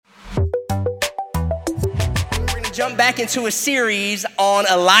jump back into a series on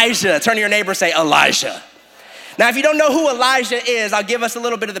Elijah. Turn to your neighbor and say, Elijah. Now, if you don't know who Elijah is, I'll give us a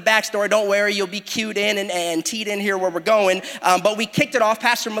little bit of the backstory. Don't worry, you'll be cued in and teed in here where we're going. But we kicked it off,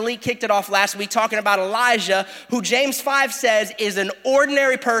 Pastor Malik kicked it off last week talking about Elijah, who James 5 says is an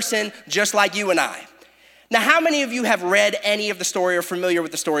ordinary person just like you and I. Now, how many of you have read any of the story or familiar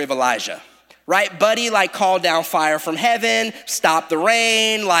with the story of Elijah? Right? Buddy, like, called down fire from heaven, stopped the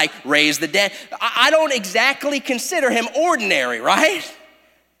rain, like, raised the dead. I don't exactly consider him ordinary, right?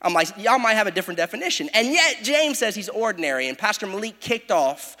 I'm like, y'all might have a different definition. And yet, James says he's ordinary. And Pastor Malik kicked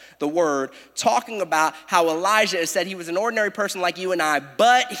off the word talking about how Elijah has said he was an ordinary person like you and I,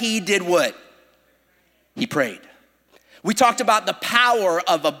 but he did what? He prayed. We talked about the power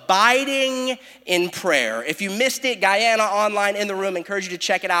of abiding in prayer. If you missed it, Guyana Online in the room, I encourage you to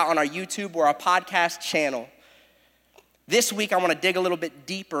check it out on our YouTube or our podcast channel. This week, I want to dig a little bit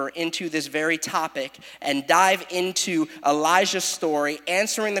deeper into this very topic and dive into Elijah's story,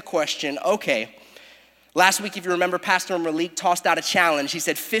 answering the question, okay, last week, if you remember, Pastor Malik tossed out a challenge. He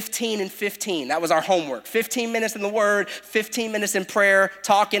said 15 and 15. That was our homework. 15 minutes in the Word, 15 minutes in prayer,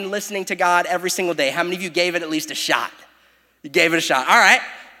 talking, listening to God every single day. How many of you gave it at least a shot? You gave it a shot. All right.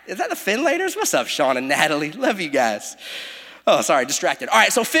 Is that the Finlators? What's up, Sean and Natalie? Love you guys. Oh, sorry, distracted. All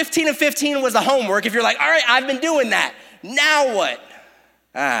right, so 15 and 15 was the homework. If you're like, all right, I've been doing that. Now what?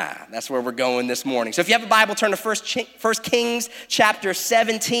 That's where we're going this morning. So if you have a Bible, turn to 1 Kings chapter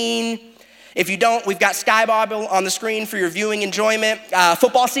 17. If you don't, we've got Sky Bible on the screen for your viewing enjoyment.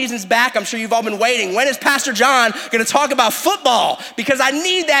 Football season's back. I'm sure you've all been waiting. When is Pastor John going to talk about football? Because I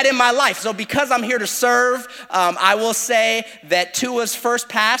need that in my life. So because I'm here to serve, I will say that Tua's first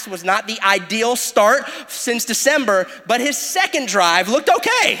pass was not the ideal start since December, but his second drive looked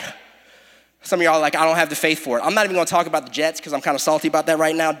okay. Some of y'all are like, I don't have the faith for it. I'm not even going to talk about the Jets because I'm kind of salty about that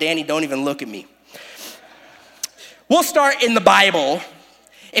right now. Danny, don't even look at me. We'll start in the Bible.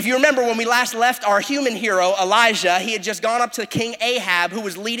 If you remember when we last left our human hero, Elijah, he had just gone up to King Ahab, who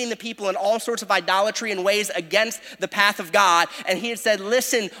was leading the people in all sorts of idolatry and ways against the path of God. And he had said,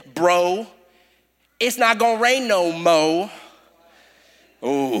 listen, bro, it's not gonna rain no mo.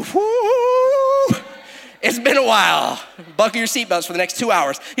 Oh, it's been a while. Buckle your seatbelts for the next 2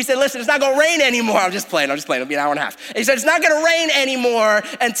 hours. He said, listen, it's not gonna rain anymore. I'm just playing. It'll be an hour and a half. He said, it's not gonna rain anymore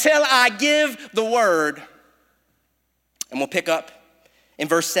until I give the word. And we'll pick up in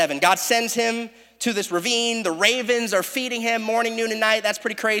verse 7, God sends him to this ravine. The ravens are feeding him morning, noon, and night. That's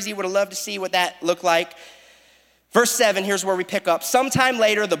pretty crazy. Would have loved to see what that looked like. Verse 7, here's where we pick up. Sometime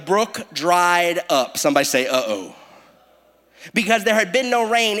later, the brook dried up. Somebody say, uh-oh. Because there had been no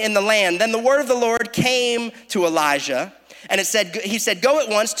rain in the land. Then the word of the Lord came to Elijah. And he said, go at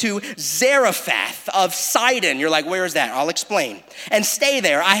once to Zarephath of Sidon. You're like, where is that? I'll explain. And stay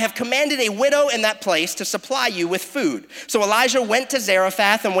there. I have commanded a widow in that place to supply you with food. So Elijah went to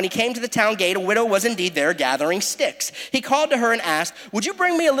Zarephath, and when he came to the town gate, a widow was indeed there gathering sticks. He called to her and asked, would you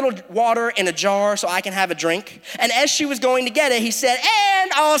bring me a little water in a jar so I can have a drink? And as she was going to get it, he said,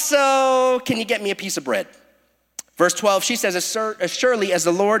 and also, can you get me a piece of bread? Verse 12, she says, as surely as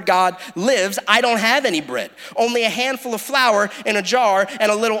the Lord God lives, I don't have any bread, only a handful of flour in a jar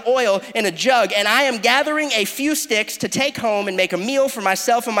and a little oil in a jug. And I am gathering a few sticks to take home and make a meal for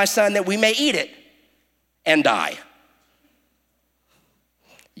myself and my son that we may eat it and die.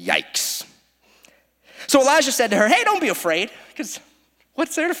 Yikes. So Elijah said to her, hey, don't be afraid, because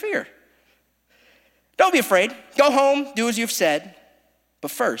what's there to fear? Don't be afraid. Go home, do as you've said. But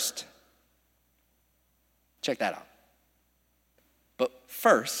first, check that out. But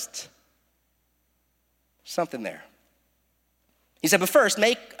first, something there. He said, but first,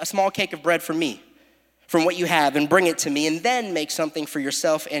 make a small cake of bread for me from what you have and bring it to me, and then make something for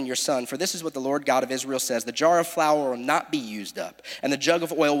yourself and your son. For this is what the Lord God of Israel says, the jar of flour will not be used up, and the jug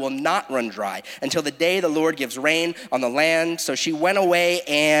of oil will not run dry until the day the Lord gives rain on the land. So she went away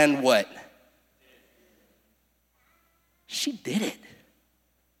and what? She did it.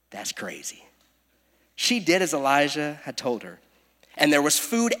 That's crazy. She did as Elijah had told her. And there was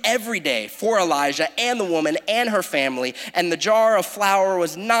food every day for Elijah and the woman and her family. And the jar of flour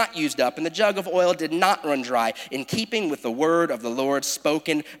was not used up, and the jug of oil did not run dry, in keeping with the word of the Lord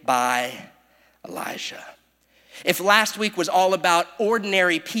spoken by Elijah. If last week was all about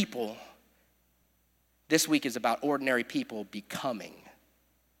ordinary people, this week is about ordinary people becoming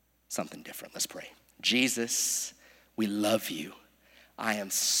something different. Let's pray. Jesus, we love you. I am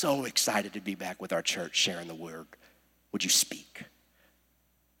so excited to be back with our church sharing the word. Would you speak?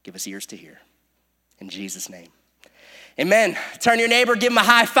 Give us ears to hear. In Jesus' name. Amen. Turn to your neighbor, give him a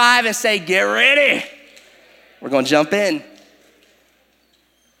high five and say, get ready. We're going to jump in.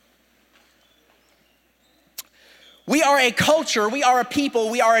 We are a culture, we are a people,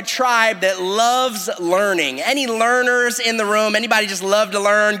 we are a tribe that loves learning. Any learners in the room? Anybody just love to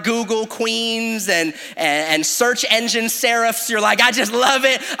learn? Google queens and search engine serifs. You're like, I just love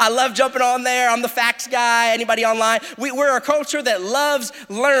it. I love jumping on there. I'm the facts guy. Anybody online? We're a culture that loves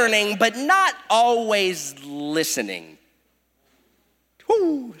learning, but not always listening.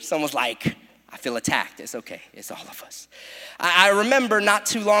 Whew, someone's like, I feel attacked. It's okay. It's all of us. I remember not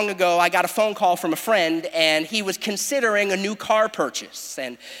too long ago, I got a phone call from a friend, and he was considering a new car purchase.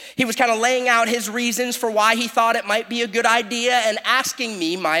 And he was kind of laying out his reasons for why he thought it might be a good idea and asking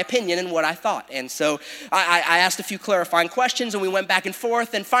me my opinion and what I thought. And so I asked a few clarifying questions, and we went back and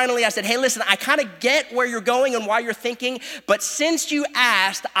forth. And finally, I said, hey, listen, I kind of get where you're going and why you're thinking, but since you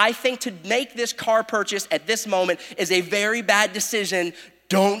asked, I think to make this car purchase at this moment is a very bad decision.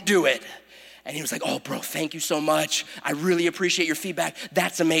 Don't do it. And he was like, oh, bro, thank you so much. I really appreciate your feedback.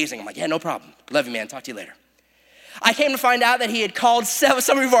 That's amazing. I'm like, yeah, no problem. Love you, man. Talk to you later. I came to find out that he had called some of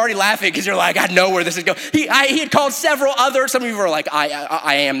you are already laughing because you're like, I know where this is going. He had called several other, some of you are like,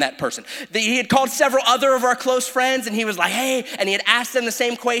 I am that person. He had called several other of our close friends, and he was like, hey, and he had asked them the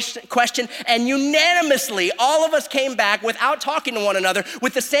same question, and unanimously, all of us came back without talking to one another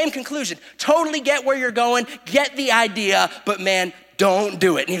with the same conclusion. Totally get where you're going, get the idea, but man, don't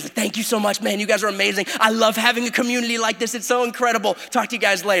do it. And he was like, thank you so much, man. You guys are amazing. I love having a community like this. It's so incredible. Talk to you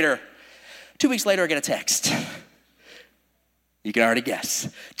guys later. 2 weeks later, I get a text. You can already guess.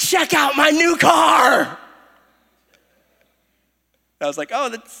 Check out my new car. I was like, oh,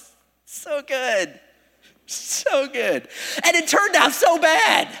 that's so good. So good. And it turned out so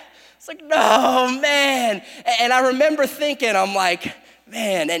bad. It's like, no, man. And I remember thinking, I'm like,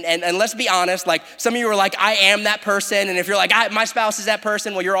 man, and let's be honest, like some of you are like, I am that person. And if you're like, my spouse is that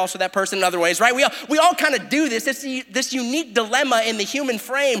person, well, you're also that person in other ways, right? We all kind of do this. It's this unique dilemma in the human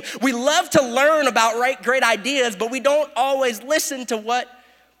frame. We love to learn about great ideas, but we don't always listen to what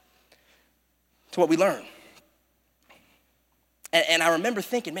we learn. And I remember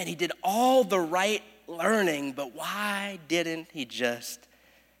thinking, man, he did all the right learning, but why didn't he just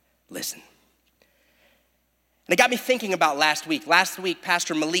listen? And it got me thinking about last week. Last week,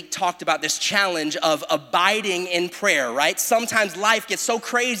 Pastor Malik talked about this challenge of abiding in prayer, right? Sometimes life gets so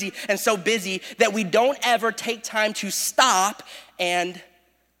crazy and so busy that we don't ever take time to stop and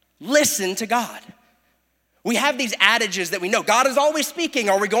listen to God. We have these adages that we know. God is always speaking.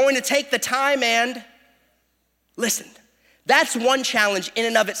 Are we going to take the time and listen? That's one challenge in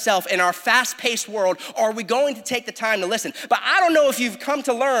and of itself in our fast-paced world. Are we going to take the time to listen? But I don't know if you've come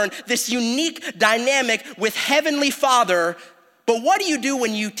to learn this unique dynamic with Heavenly Father, but what do you do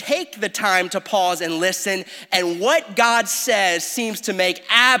when you take the time to pause and listen, and what God says seems to make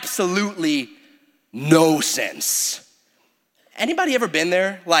absolutely no sense? Anybody ever been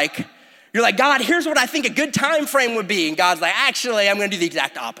there? Like, you're like, God, here's what I think a good time frame would be. And God's like, actually, I'm gonna do the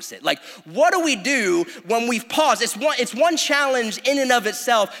exact opposite. Like, what do we do when we've paused? It's one challenge in and of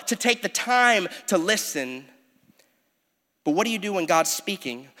itself to take the time to listen. But what do you do when God's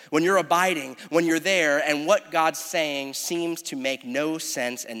speaking, when you're abiding, when you're there, and what God's saying seems to make no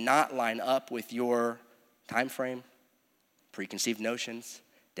sense and not line up with your time frame, preconceived notions,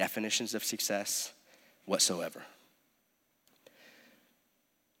 definitions of success, whatsoever?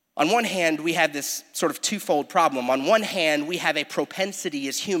 On one hand, we have this sort of twofold problem. On one hand, we have a propensity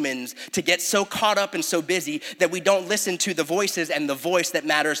as humans to get so caught up and so busy that we don't listen to the voices and the voice that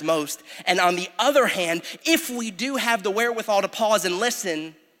matters most. And on the other hand, if we do have the wherewithal to pause and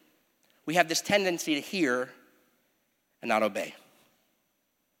listen, we have this tendency to hear and not obey.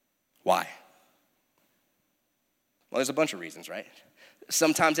 Why? Well, there's a bunch of reasons, right?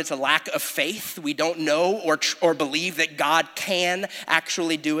 Sometimes it's a lack of faith. We don't know or believe that God can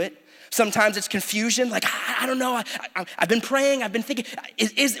actually do it. Sometimes it's confusion, like, I don't know, I've been praying, I've been thinking,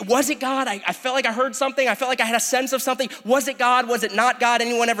 was it God? I felt like I heard something, I felt like I had a sense of something. Was it God, was it not God?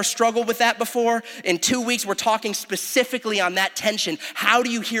 Anyone ever struggled with that before? In 2 weeks, we're talking specifically on that tension. How do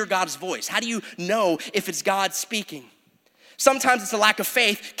you hear God's voice? How do you know if it's God speaking? Sometimes it's a lack of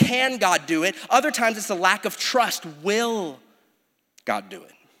faith. Can God do it? Other times it's a lack of trust. Will God do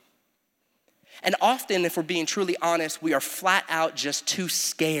it? And often, if we're being truly honest, we are flat out just too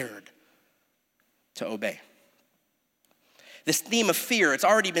scared to obey. This theme of fear, it's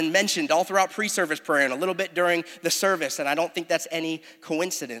already been mentioned all throughout pre-service prayer and a little bit during the service, and I don't think that's any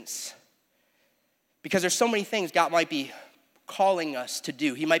coincidence. Because there's so many things God might be calling us to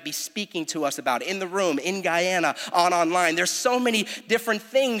do. He might be speaking to us about in the room, in Guyana, online. There's so many different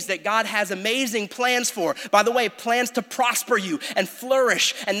things that God has amazing plans for. By the way, plans to prosper you and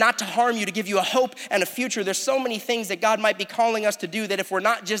flourish and not to harm you, to give you a hope and a future. There's so many things that God might be calling us to do that if we're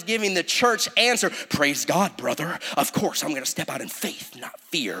not just giving the church answer, praise God, brother, of course I'm going to step out in faith, not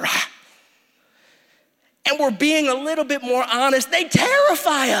fear. And we're being a little bit more honest, they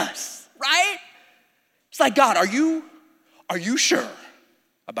terrify us, right? It's like, God, are you sure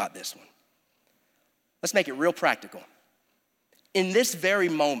about this one? Let's make it real practical. In this very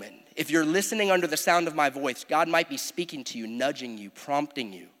moment, if you're listening under the sound of my voice, God might be speaking to you, nudging you,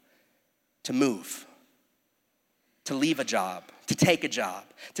 prompting you to move, to leave a job, to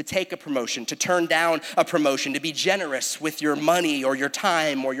take a promotion, to turn down a promotion, to be generous with your money or your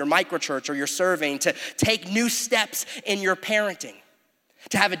time or your microchurch or your serving, to take new steps in your parenting,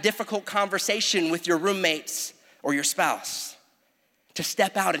 to have a difficult conversation with your roommates or your spouse, to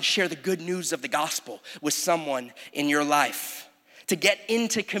step out and share the good news of the gospel with someone in your life, to get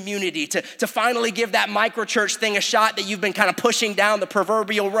into community, to finally give that microchurch thing a shot that you've been kind of pushing down the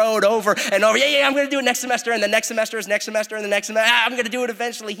proverbial road over and over. Yeah, I'm gonna do it next semester, and the next semester is next semester, and the next semester, I'm gonna do it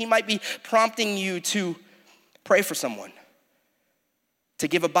eventually. He might be prompting you to pray for someone, to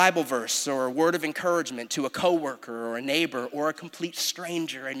give a Bible verse or a word of encouragement to a coworker or a neighbor or a complete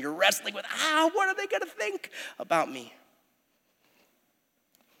stranger, and you're wrestling with, what are they gonna think about me?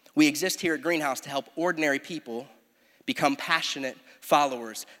 We exist here at Greenhouse to help ordinary people become passionate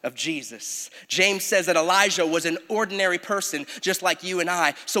followers of Jesus. James says that Elijah was an ordinary person just like you and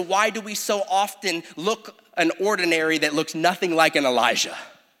I. So why do we so often look an ordinary that looks nothing like an Elijah?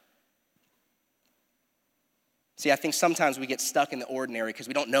 See, I think sometimes we get stuck in the ordinary because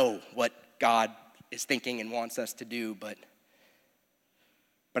we don't know what God is thinking and wants us to do, but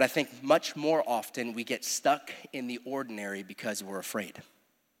I think much more often we get stuck in the ordinary because we're afraid.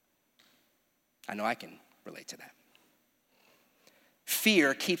 I know I can relate to that.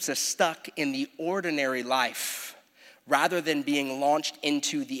 Fear keeps us stuck in the ordinary life rather than being launched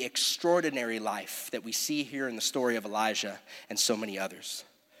into the extraordinary life that we see here in the story of Elijah and so many others.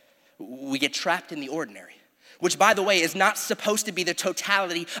 We get trapped in the ordinary, which, by the way, is not supposed to be the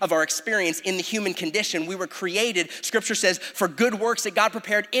totality of our experience in the human condition. We were created, Scripture says, for good works that God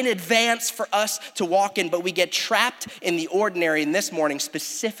prepared in advance for us to walk in, but we get trapped in the ordinary. And this morning,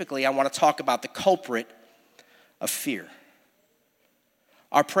 specifically, I want to talk about the culprit of fear.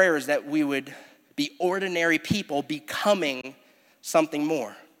 Our prayer is that we would be ordinary people becoming something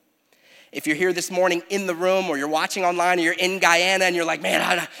more. If you're here this morning in the room or you're watching online or you're in Guyana and you're like,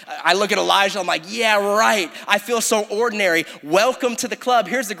 man, I look at Elijah, I'm like, yeah, right. I feel so ordinary. Welcome to the club.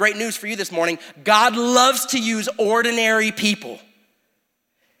 Here's the great news for you this morning. God loves to use ordinary people.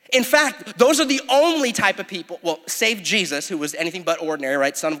 In fact, those are the only type of people, well, save Jesus, who was anything but ordinary,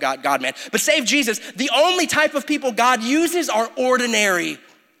 right? Son of God, God-man. But save Jesus, the only type of people God uses are ordinary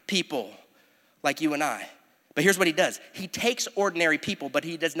people like you and I. But here's what he does. He takes ordinary people, but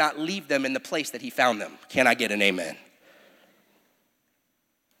he does not leave them in the place that he found them. Can I get an amen?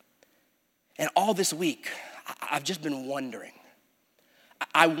 And all this week, I've just been wondering.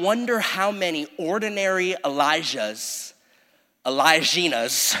 I wonder how many ordinary Elijahs,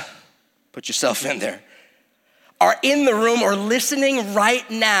 Elijahs, put yourself in there, are in the room or listening right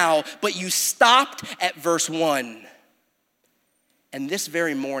now, but you stopped at verse 1. And this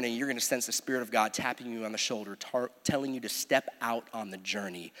very morning, you're gonna sense the Spirit of God tapping you on the shoulder, telling you to step out on the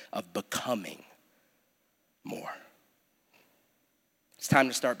journey of becoming more. It's time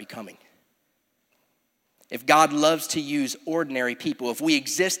to start becoming. If God loves to use ordinary people, if we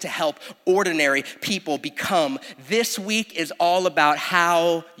exist to help ordinary people become, this week is all about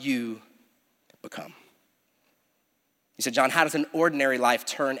how you become. You said, John, how does an ordinary life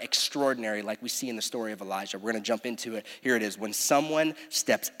turn extraordinary like we see in the story of Elijah? We're gonna jump into it. Here it is. When someone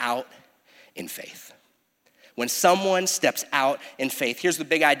steps out in faith. When someone steps out in faith. Here's the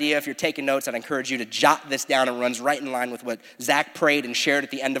big idea. If you're taking notes, I'd encourage you to jot this down. It runs right in line with what Zach prayed and shared at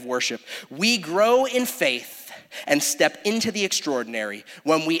the end of worship. We grow in faith and step into the extraordinary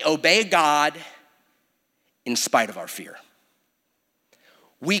when we obey God in spite of our fear.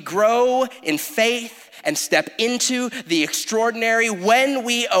 We grow in faith and step into the extraordinary when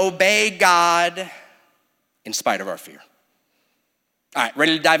we obey God in spite of our fear. All right,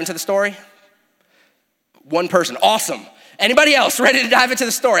 ready to dive into the story? One person, awesome. Anybody else ready to dive into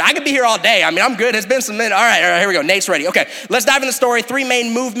the story? I could be here all day. I mean, I'm good. It's been some minutes. All right, here we go. Nate's ready. Okay, let's dive into the story. 3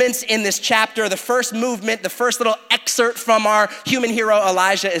 main movements in this chapter. The first movement, the first little excerpt from our human hero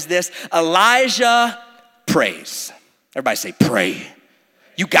Elijah is this. Elijah prays. Everybody say pray.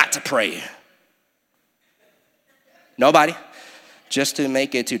 You got to pray. Nobody? just to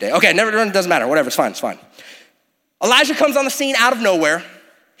make it today. Okay, never, it doesn't matter, whatever, it's fine. Elijah comes on the scene out of nowhere.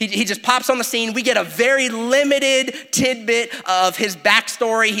 He just pops on the scene. We get a very limited tidbit of his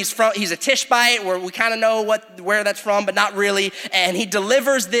backstory. He's a Tishbite, where we kind of know where that's from, but not really. And he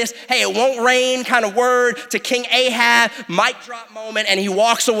delivers this, hey, it won't rain kind of word to King Ahab, mic drop moment, and he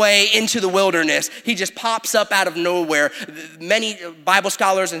walks away into the wilderness. He just pops up out of nowhere. Many Bible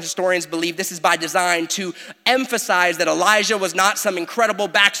scholars and historians believe this is by design to emphasize that Elijah was not some incredible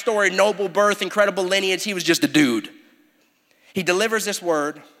backstory, noble birth, incredible lineage. He was just a dude. He delivers this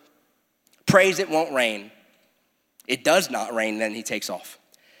word, prays it won't rain. It does not rain, then he takes off.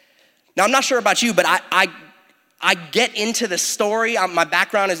 Now, I'm not sure about you, but I get into the story. My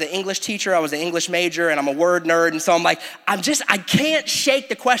background is an English teacher. I was an English major, and I'm a word nerd, and so I'm like, I can't shake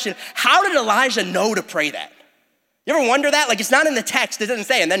the question, how did Elijah know to pray that? You ever wonder that? Like, it's not in the text. It doesn't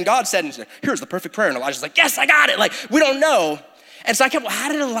say, and then God said, here's the perfect prayer, and Elijah's like, yes, I got it. Like, we don't know. And so I kept, well,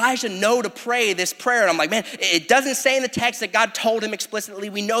 how did Elijah know to pray this prayer? And I'm like, man, it doesn't say in the text that God told him explicitly.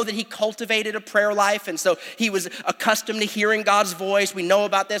 We know that he cultivated a prayer life, and so he was accustomed to hearing God's voice. We know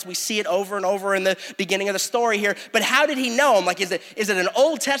about this. We see it over and over in the beginning of the story here. But how did he know? I'm like, is it an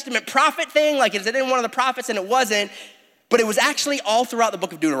Old Testament prophet thing? Like, is it in one of the prophets? And it wasn't. But it was actually all throughout the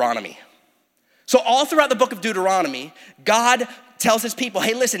book of Deuteronomy. So all throughout the book of Deuteronomy, God tells his people,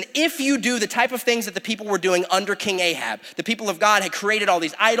 hey, listen, if you do the type of things that the people were doing under King Ahab, the people of God had created all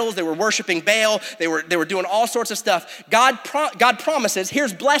these idols, they were worshiping Baal, they were doing all sorts of stuff. God promises,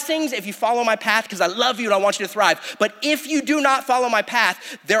 here's blessings if you follow my path, because I love you and I want you to thrive. But if you do not follow my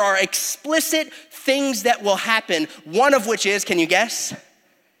path, there are explicit things that will happen, one of which is, can you guess?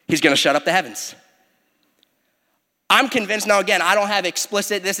 He's gonna shut up the heavens. I'm convinced, now again, I don't have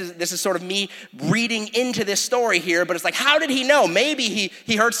explicit, this is sort of me reading into this story here, but it's like, how did he know? Maybe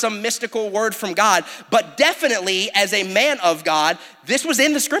he heard some mystical word from God, but definitely as a man of God, this was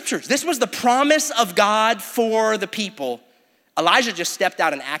in the scriptures. This was the promise of God for the people. Elijah just stepped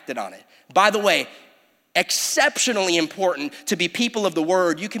out and acted on it. By the way, exceptionally important to be people of the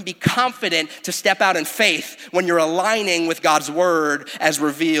word. You can be confident to step out in faith when you're aligning with God's word as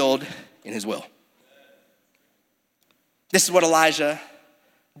revealed in his will. This is what Elijah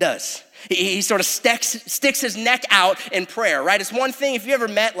does. He sort of sticks his neck out in prayer, right? It's one thing if you ever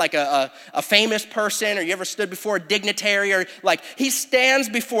met like a famous person, or you ever stood before a dignitary, or like he stands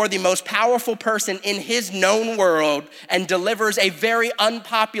before the most powerful person in his known world and delivers a very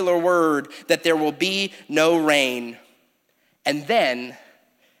unpopular word that there will be no rain. And then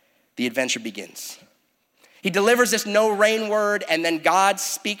the adventure begins. He delivers this no rain word, and then God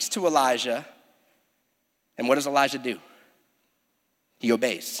speaks to Elijah. And what does Elijah do? He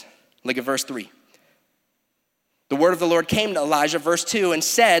obeys. Look at verse 3. The word of the Lord came to Elijah, verse 2, and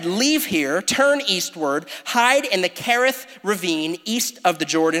said, leave here, turn eastward, hide in the Kerith ravine east of the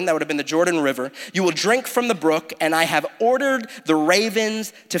Jordan. That would have been the Jordan River. You will drink from the brook, and I have ordered the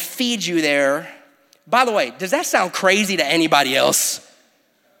ravens to feed you there. By the way, does that sound crazy to anybody else?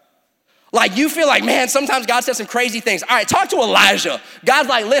 Like you feel like, man, sometimes God says some crazy things. All right, talk to Elijah. God's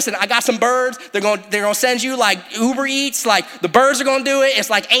like, listen, I got some birds. They're gonna send you like Uber Eats. Like the birds are gonna do it. It's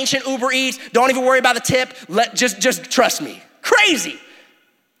like ancient Uber Eats. Don't even worry about the tip. Just trust me. Crazy.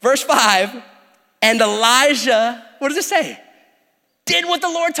 Verse 5, and Elijah, what does it say? Did what the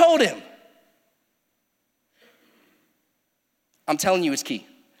Lord told him. I'm telling you, it's key.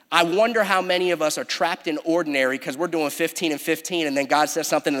 I wonder how many of us are trapped in ordinary because we're doing 15 and 15, and then God says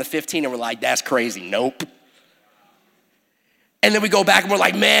something in the 15 and we're like, that's crazy. Nope. And then we go back and we're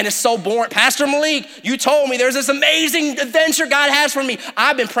like, man, it's so boring. Pastor Malik, you told me there's this amazing adventure God has for me.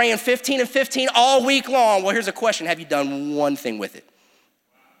 I've been praying 15 and 15 all week long. Well, here's a question. Have you done one thing with it?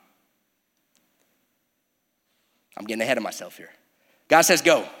 I'm getting ahead of myself here. God says,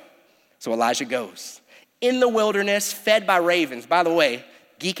 go. So Elijah goes. In the wilderness, fed by ravens. By the way,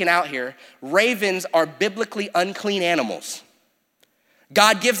 geeking out here, ravens are biblically unclean animals.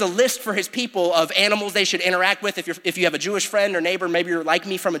 God gives a list for his people of animals they should interact with. If you have a Jewish friend or neighbor, maybe you're like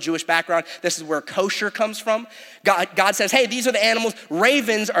me from a Jewish background, this is where kosher comes from. God says, hey, these are the animals.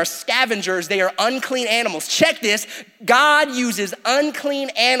 Ravens are scavengers. They are unclean animals. Check this. God uses unclean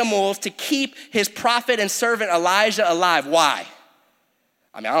animals to keep his prophet and servant Elijah alive. Why?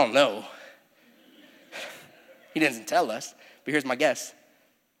 I mean, I don't know. He doesn't tell us, but here's my guess.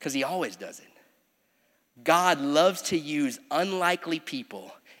 Because he always does it. God loves to use unlikely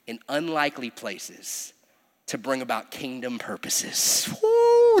people in unlikely places to bring about kingdom purposes.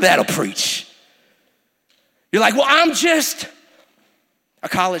 Woo, that'll preach. You're like, well, I'm just a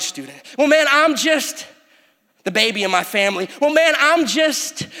college student. Well, man, I'm just the baby in my family. Well, man, I'm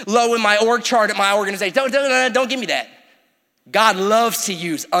just low in my org chart at my organization. Don't give me that. God loves to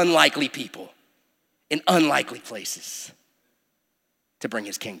use unlikely people in unlikely places to bring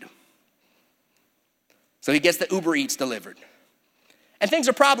his kingdom. So he gets the Uber Eats delivered. And things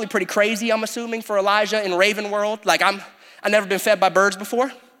are probably pretty crazy, I'm assuming, for Elijah in Raven world. Like I've never been fed by birds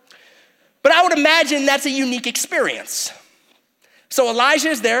before. But I would imagine that's a unique experience. So Elijah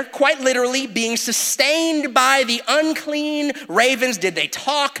is there, quite literally being sustained by the unclean ravens. Did they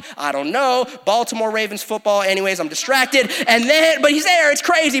talk? I don't know. Baltimore Ravens football. Anyways, I'm distracted. But he's there, it's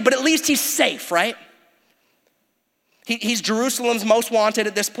crazy, but at least he's safe, right? He's Jerusalem's most wanted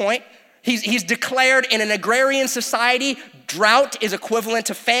at this point. He's declared in an agrarian society, drought is equivalent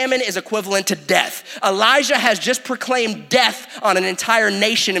to famine, is equivalent to death. Elijah has just proclaimed death on an entire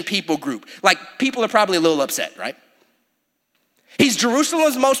nation and people group. Like, people are probably a little upset, right? He's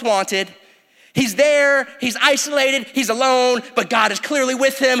Jerusalem's most wanted. He's there, he's isolated, he's alone, but God is clearly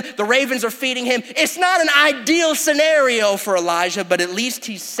with him. The ravens are feeding him. It's not an ideal scenario for Elijah, but at least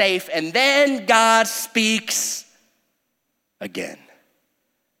he's safe. And then God speaks again.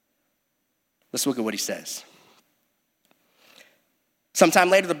 Let's look at what he says. Sometime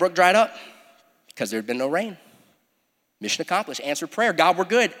later, the brook dried up because there had been no rain. Mission accomplished, answered prayer. God, we're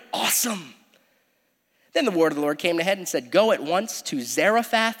good. Awesome. Then the word of the Lord came to head and said, go at once to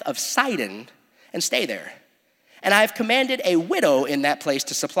Zarephath of Sidon and stay there. And I have commanded a widow in that place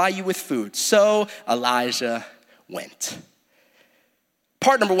to supply you with food. So Elijah went.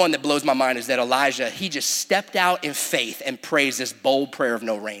 Part number one that blows my mind is that Elijah, he just stepped out in faith and prays this bold prayer of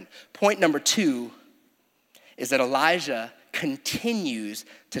no rain. Point number two is that Elijah continues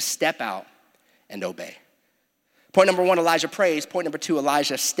to step out and obey. Point number one, Elijah prays. Point number two,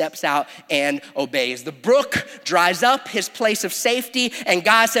 Elijah steps out and obeys. The brook dries up, his place of safety, and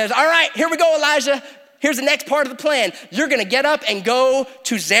God says, all right, here we go, Elijah. Here's the next part of the plan. You're gonna get up and go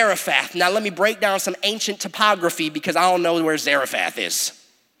to Zarephath. Now let me break down some ancient topography because I don't know where Zarephath is.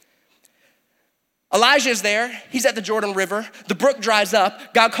 Elijah is there, he's at the Jordan River, the brook dries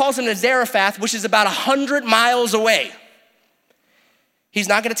up, God calls him to Zarephath, which is about 100 miles away. He's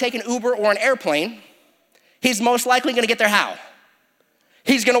not gonna take an Uber or an airplane. He's most likely gonna get there how?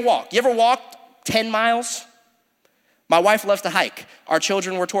 He's gonna walk. You ever walked 10 miles? My wife loves to hike. Our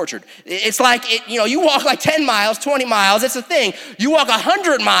children were tortured. It's like, you walk like 10 miles, 20 miles, it's a thing. You walk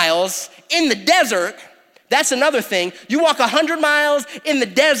 100 miles in the desert, that's another thing. You walk 100 miles in the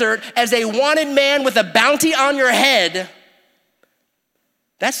desert as a wanted man with a bounty on your head.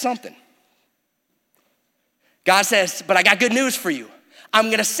 That's something. God says, but I got good news for you.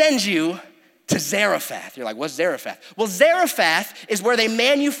 I'm gonna send you to Zarephath. You're like, what's Zarephath? Well, Zarephath is where they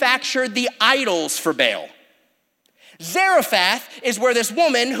manufactured the idols for Baal. Zarephath is where this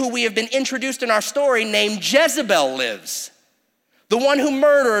woman who we have been introduced in our story named Jezebel lives. The one who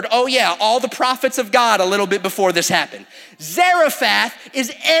murdered, all the prophets of God a little bit before this happened. Zarephath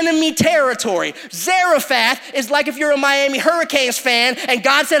is enemy territory. Zarephath is like if you're a Miami Hurricanes fan and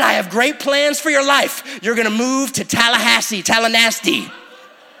God said, I have great plans for your life. You're gonna move to Tallahassee.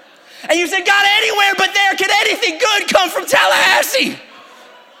 And you said, God, anywhere but there, can anything good come from Tallahassee?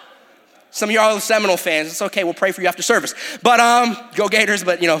 Some of y'all are Seminole fans. It's okay, we'll pray for you after service. But go Gators,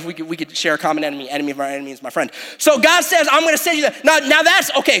 but we could share a common enemy. Enemy of our enemy is my friend. So God says, I'm gonna send you that. Now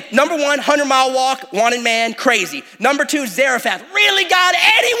that's, okay, number one, 100-mile walk, wanted man, crazy. Number two, Zarephath. Really, God,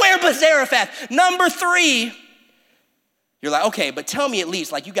 anywhere but Zarephath. Number three, you're like, okay, but tell me at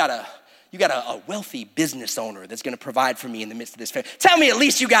least, like you got a wealthy business owner that's gonna provide for me in the midst of this fair. Tell me at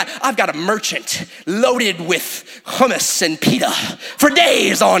least I've got a merchant loaded with hummus and pita for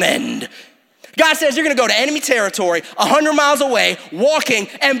days on end. God says you're gonna go to enemy territory, 100 miles away, walking,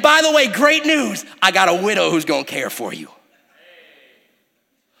 and by the way, great news, I got a widow who's gonna care for you.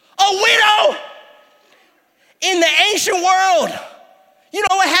 A widow! In the ancient world, you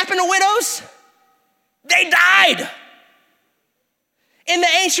know what happened to widows? They died. In the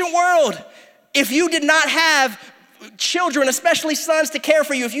ancient world, if you did not have children, especially sons to care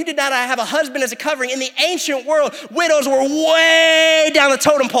for you, if you did not have a husband as a covering, in the ancient world, widows were way down the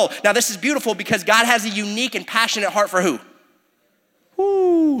totem pole. Now this is beautiful because God has a unique and passionate heart for who?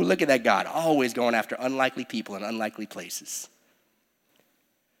 Ooh, look at that God, always going after unlikely people in unlikely places.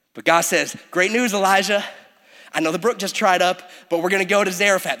 But God says, great news, Elijah. I know the brook just dried up, but we're gonna go to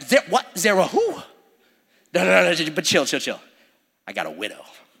Zarephath. What? Who? No, but chill. I got a widow.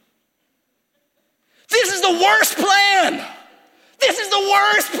 This is the worst plan.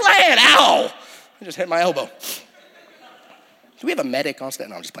 Ow. I just hit my elbow. Do we have a medic on set?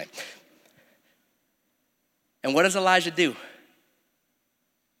 No, I'm just playing. And what does Elijah do?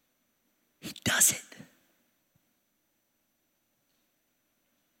 He does it.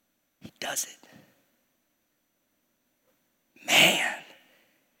 Man,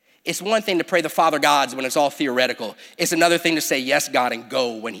 it's one thing to pray the Father Gods when it's all theoretical. It's another thing to say yes, God, and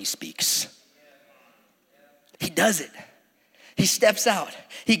go when he speaks. He does it. He steps out.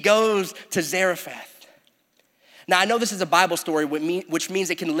 He goes to Zarephath. Now, I know this is a Bible story, which means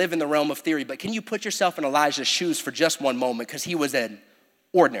it can live in the realm of theory, but can you put yourself in Elijah's shoes for just one moment? Because he was an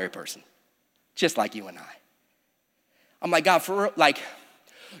ordinary person, just like you and I. I'm like, God, for real, like,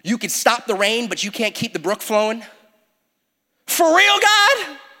 you could stop the rain, but you can't keep the brook flowing? For real,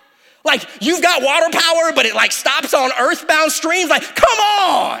 God? Like, you've got water power, but it like stops on earthbound streams? Like, come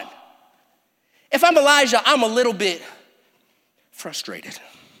on. If I'm Elijah, I'm a little bit frustrated.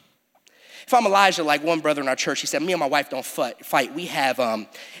 If I'm Elijah, like one brother in our church, he said, me and my wife don't fight. We have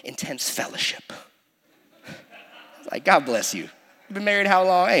intense fellowship. Like, God bless you. You've been married how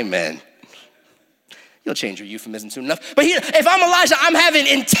long? Amen. You'll change your euphemism soon enough. But if I'm Elijah, I'm having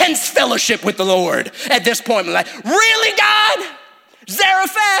intense fellowship with the Lord at this point. I'm like, really, God?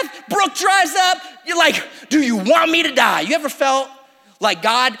 Zarephath, brook dries up. You're like, do you want me to die? You ever felt like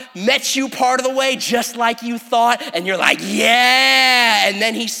God met you part of the way just like you thought, and you're like, yeah, and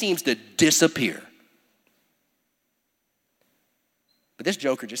then he seems to disappear. But this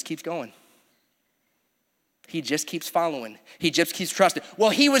joker just keeps going. He just keeps following. He just keeps trusting. Well,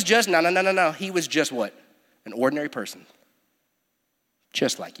 he was just, no. He was just what? An ordinary person.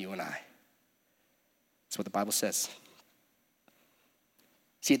 Just like you and I. That's what the Bible says.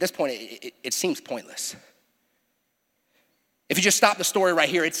 See, at this point, it seems pointless. If you just stop the story right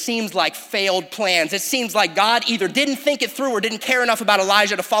here, it seems like failed plans. It seems like God either didn't think it through or didn't care enough about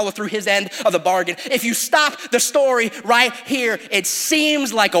Elijah to follow through his end of the bargain. If you stop the story right here, it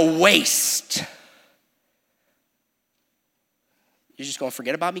seems like a waste. You're just gonna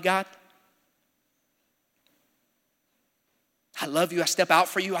forget about me, God? I love you, I step out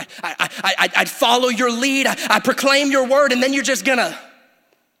for you, I follow your lead, I proclaim your word, and then you're just gonna.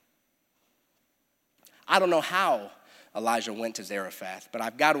 I don't know how Elijah went to Zarephath, but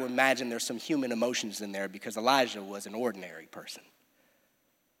I've got to imagine there's some human emotions in there because Elijah was an ordinary person,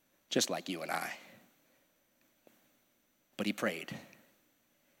 just like you and I. But he prayed,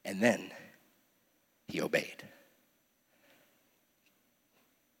 and then he obeyed.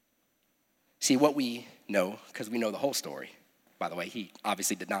 See, what we know, because we know the whole story, by the way, he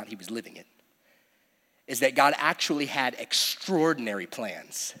obviously did not, he was living it, is that God actually had extraordinary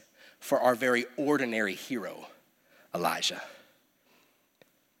plans for our very ordinary hero, Elijah.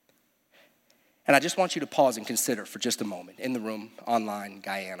 And I just want you to pause and consider for just a moment, in the room, online,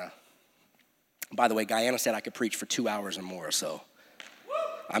 Guyana. By the way, Guyana said I could preach for 2 hours or more, so.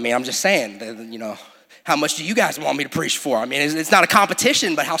 I mean, I'm just saying, you know, how much do you guys want me to preach for? I mean, it's not a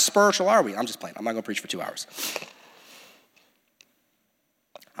competition, but how spiritual are we? I'm just playing. I'm not gonna preach for 2 hours.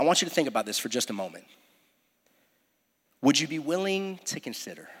 I want you to think about this for just a moment. Would you be willing to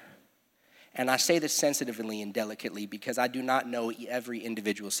consider? And I say this sensitively and delicately because I do not know every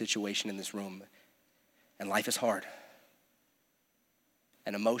individual situation in this room. And life is hard.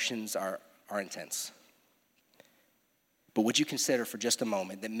 And emotions are intense. But would you consider for just a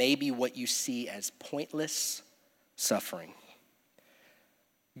moment that maybe what you see as pointless suffering,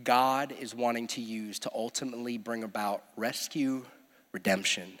 God is wanting to use to ultimately bring about rescue,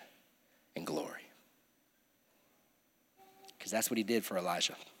 redemption, and glory? Because that's what he did for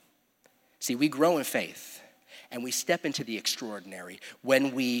Elijah. See, we grow in faith and we step into the extraordinary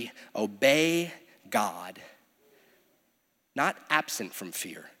when we obey God, not absent from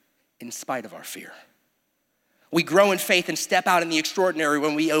fear, in spite of our fear. We grow in faith and step out in the extraordinary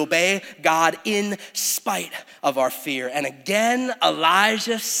when we obey God in spite of our fear. And again,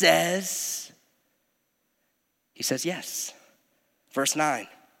 Elijah says yes. Verse 9.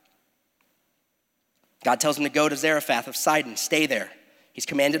 God tells him to go to Zarephath of Sidon, stay there. He's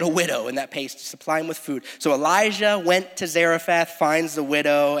commanded a widow in that place to supply him with food. So Elijah went to Zarephath, finds the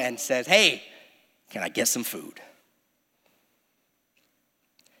widow, and says, hey, can I get some food?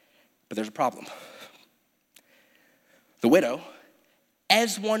 But there's a problem. The widow,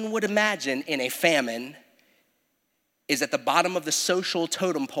 as one would imagine in a famine, is at the bottom of the social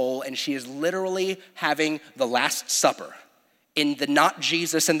totem pole, and she is literally having the Last Supper in the not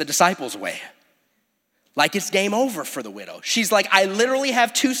Jesus and the disciples way. Like it's game over for the widow. She's like, I literally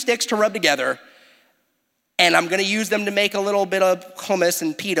have 2 sticks to rub together, and I'm gonna use them to make a little bit of hummus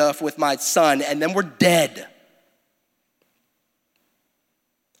and pita with my son, and then we're dead.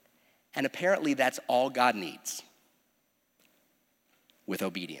 And apparently that's all God needs with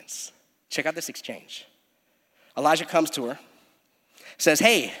obedience. Check out this exchange. Elijah comes to her, says,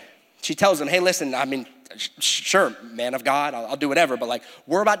 hey, she tells him, hey, listen, I mean, Sure, man of God, I'll do whatever, but like,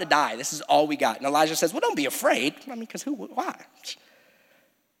 we're about to die. This is all we got. And Elijah says, well, don't be afraid. I mean, because why?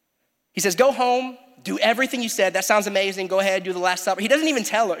 He says, go home, do everything you said. That sounds amazing. Go ahead, do the Last Supper. He doesn't even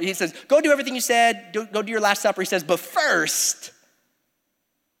tell her. He says, go do everything you said. Go do your Last Supper. He says, but first,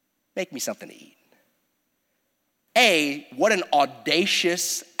 make me something to eat. What an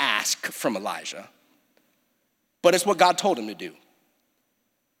audacious ask from Elijah. But it's what God told him to do.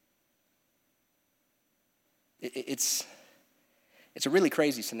 It's a really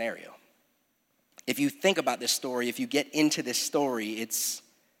crazy scenario. If you think about this story, if you get into this story, it's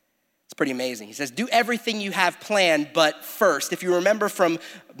pretty amazing. He says, do everything you have planned, but first, if you remember from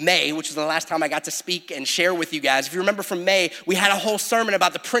May, which is the last time I got to speak and share with you guys, if you remember from May, we had a whole sermon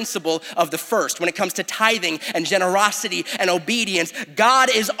about the principle of the first. When it comes to tithing and generosity and obedience, God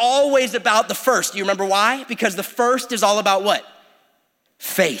is always about the first. Do you remember why? Because the first is all about what?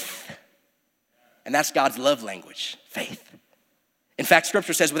 Faith. And that's God's love language, faith. In fact,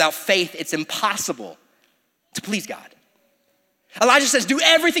 scripture says without faith, it's impossible to please God. Elijah says, do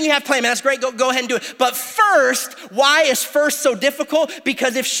everything you have planned. Man, that's great, go ahead and do it. But first, why is first so difficult?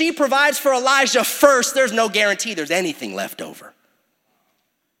 Because if she provides for Elijah first, there's no guarantee there's anything left over.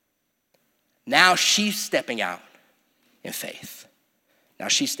 Now she's stepping out in faith. Now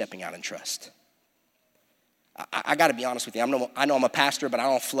she's stepping out in trust. I gotta be honest with you, I know I'm a pastor, but I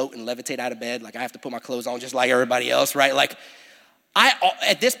don't float and levitate out of bed. Like I have to put my clothes on just like everybody else, right? Like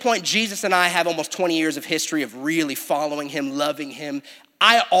at this point, Jesus and I have almost 20 years of history of really following him, loving him.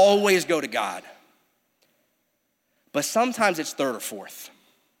 I always go to God. But sometimes it's third or fourth.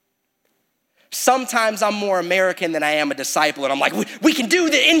 Sometimes I'm more American than I am a disciple, and I'm like, we can do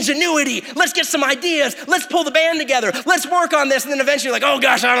the ingenuity. Let's get some ideas. Let's pull the band together. Let's work on this. And then eventually like, oh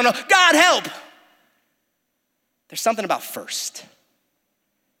gosh, I don't know. God help. There's something about first.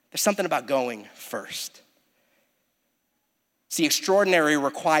 There's something about going first. See, extraordinary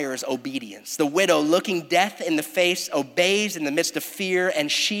requires obedience. The widow, looking death in the face, obeys in the midst of fear,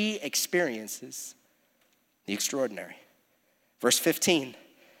 and she experiences the extraordinary. Verse 15,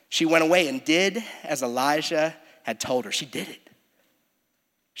 she went away and did as Elijah had told her. She did it.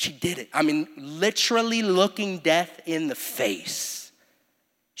 She did it. I mean, literally looking death in the face,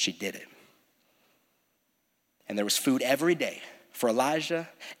 she did it. And there was food every day for Elijah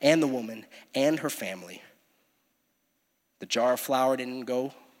and the woman and her family. The jar of flour didn't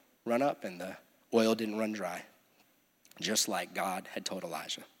go run up and the oil didn't run dry, just like God had told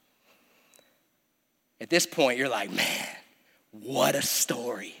Elijah. At this point, you're like, man, what a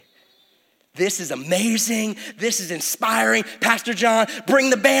story. This is amazing. This is inspiring. Pastor John,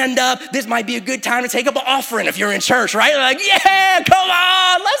 bring the band up. This might be a good time to take up an offering if you're in church, right? Like, yeah, come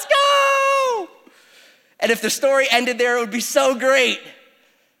on, let's go. And if the story ended there, it would be so great.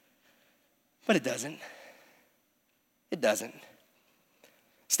 But it doesn't. It doesn't.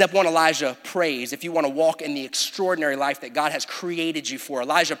 Step one, Elijah prays. If you want to walk in the extraordinary life that God has created you for,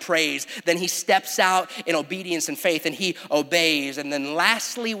 Elijah prays. Then he steps out in obedience and faith and he obeys. And then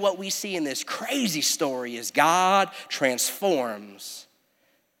lastly, what we see in this crazy story is God transforms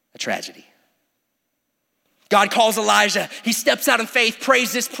a tragedy. God calls Elijah. He steps out in faith,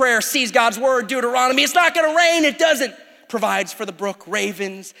 prays this prayer, sees God's word, Deuteronomy. It's not going to rain. It doesn't. Provides for the brook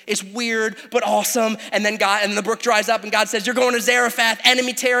ravens. It's weird, but awesome. And then the brook dries up and God says, you're going to Zarephath,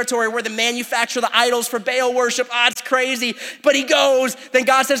 enemy territory where they manufacture the idols for Baal worship. It's crazy. But he goes. Then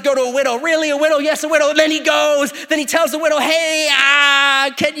God says, go to a widow. Really, a widow? Yes, a widow. And then he goes. Then he tells the widow, hey,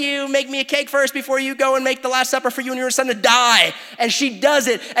 can you make me a cake first before you go and make the Last Supper for you and your son to die? And she does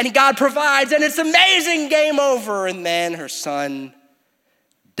it. And God provides. And it's amazing. Game over. And then her son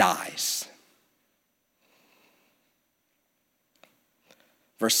dies.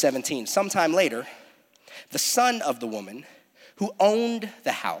 Verse 17, sometime later, the son of the woman who owned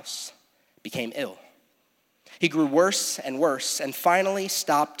the house became ill. He grew worse and finally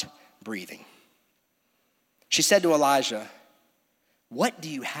stopped breathing. She said to Elijah, what do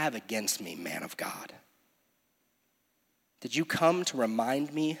you have against me, man of God? Did you come to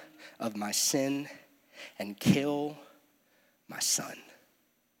remind me of my sin and kill my son?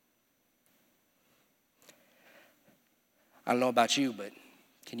 I don't know about you, but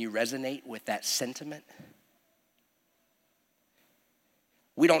can you resonate with that sentiment?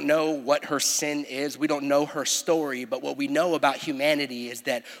 We don't know what her sin is. We don't know her story, but what we know about humanity is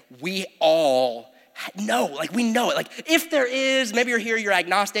that we all No, like we know it. Like if there is, maybe you're here, you're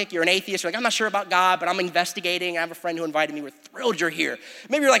agnostic, you're an atheist, you're like, I'm not sure about God, but I'm investigating. I have a friend who invited me, we're thrilled you're here.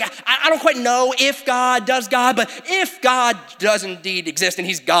 Maybe you're like, I don't quite know if God does God, but if God does indeed exist and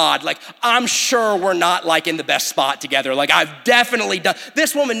he's God, like I'm sure we're not like in the best spot together. Like I've definitely done,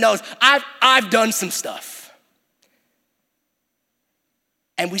 this woman knows I've done some stuff.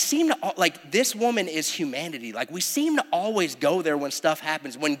 And we seem to, like this woman is humanity. Like we seem to always go there when stuff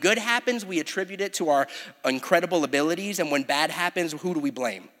happens. When good happens, we attribute it to our incredible abilities. And when bad happens, who do we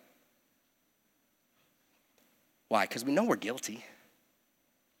blame? Why? Because we know we're guilty.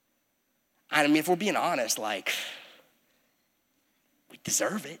 I mean, if we're being honest, like we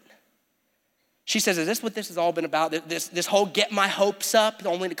deserve it. She says, is this what this has all been about? This whole get my hopes up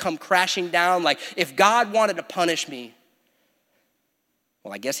only to come crashing down? Like if God wanted to punish me,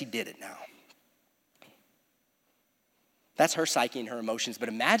 well, I guess he did it now. That's her psyche and her emotions, but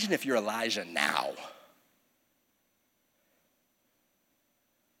imagine if you're Elijah now.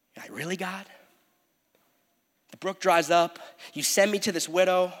 You're like, really, God? The brook dries up, you send me to this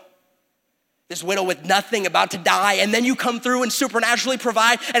widow with nothing, about to die, and then you come through and supernaturally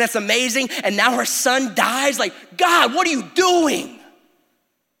provide, and it's amazing, and now her son dies? Like, God, what are you doing?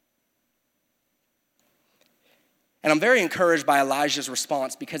 And I'm very encouraged by Elijah's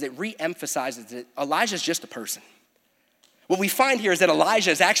response because it re-emphasizes that Elijah's just a person. What we find here is that Elijah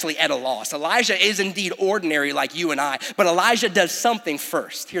is actually at a loss. Elijah is indeed ordinary like you and I, but Elijah does something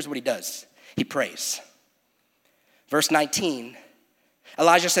first. Here's what he does. He prays. Verse 19,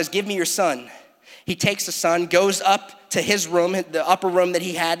 Elijah says, give me your son. He takes the son, goes up to his room, the upper room that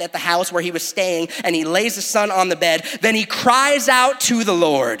he had at the house where he was staying, and he lays the son on the bed. Then he cries out to the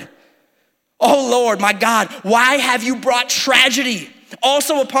Lord. Oh Lord, my God, why have you brought tragedy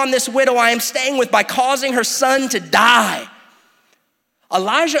also upon this widow I am staying with by causing her son to die?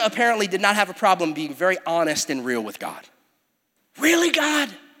 Elijah apparently did not have a problem being very honest and real with God. Really, God?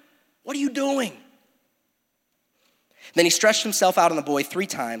 What are you doing? Then he stretched himself out on the boy 3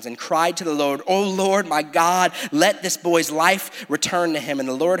 times and cried to the Lord, oh Lord, my God, let this boy's life return to him. And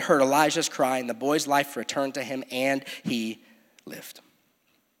the Lord heard Elijah's cry, and the boy's life returned to him, and he lived.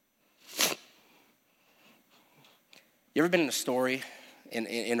 You ever been in a story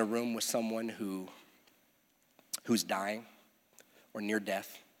in a room with someone who's dying or near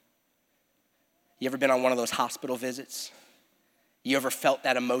death? You ever been on one of those hospital visits? You ever felt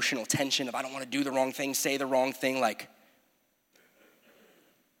that emotional tension of I don't want to do the wrong thing, say the wrong thing, like,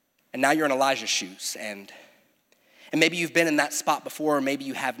 and now you're in Elijah's shoes, and maybe you've been in that spot before, or maybe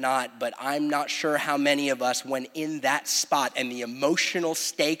you have not, but I'm not sure how many of us, when in that spot and the emotional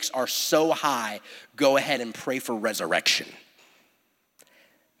stakes are so high, go ahead and pray for resurrection.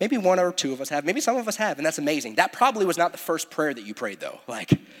 Maybe 1 or 2 of us have, maybe some of us have, and that's amazing. That probably was not the first prayer that you prayed though.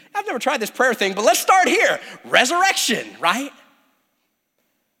 Like, I've never tried this prayer thing, but let's start here. Resurrection, right?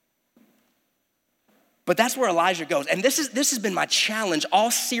 But that's where Elijah goes. And this has been my challenge all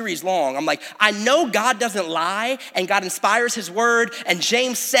series long. I'm like, I know God doesn't lie and God inspires his word. And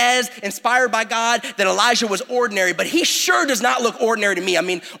James says, inspired by God, that Elijah was ordinary, but he sure does not look ordinary to me. I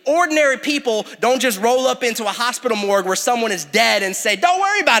mean, ordinary people don't just roll up into a hospital morgue where someone is dead and say, don't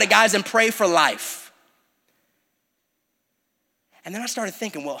worry about it, guys, and pray for life. And then I started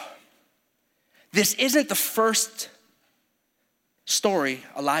thinking, well, this isn't the first story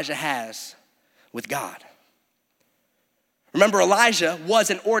Elijah has with God. Remember, Elijah was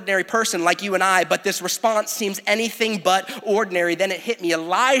an ordinary person like you and I, but this response seems anything but ordinary. Then it hit me.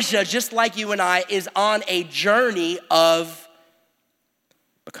 Elijah, just like you and I, is on a journey of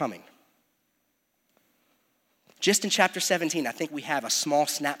becoming. Just in chapter 17, I think we have a small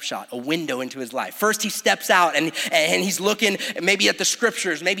snapshot, a window into his life. First, he steps out and he's looking maybe at the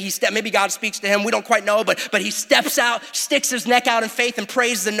scriptures. Maybe God speaks to him. We don't quite know, but he steps out, sticks his neck out in faith and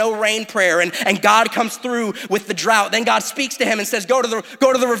prays the no rain prayer. And God comes through with the drought. Then God speaks to him and says, go to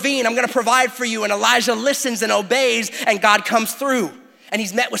the ravine. I'm going to provide for you. And Elijah listens and obeys, and God comes through. And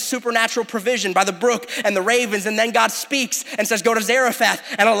he's met with supernatural provision by the brook and the ravens. And then God speaks and says, go to Zarephath.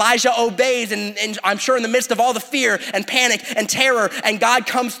 And Elijah obeys. And I'm sure in the midst of all the fear and panic and terror, and God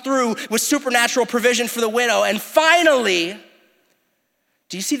comes through with supernatural provision for the widow. And finally,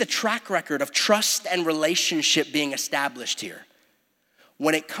 do you see the track record of trust and relationship being established here?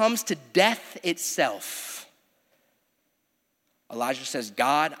 When it comes to death itself, Elijah says,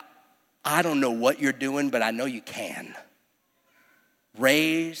 God, I don't know what you're doing, but I know you can.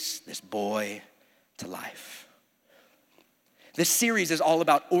 Raise this boy to life. This series is all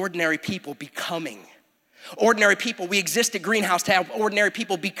about ordinary people becoming. Ordinary people, we exist at Greenhouse to help ordinary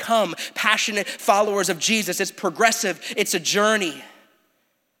people become passionate followers of Jesus. It's progressive, it's a journey.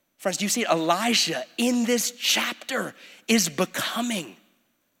 Friends, do you see it? Elijah in this chapter is becoming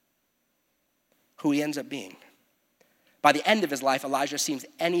who he ends up being. By the end of his life, Elijah seems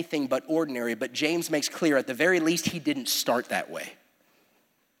anything but ordinary, but James makes clear at the very least he didn't start that way.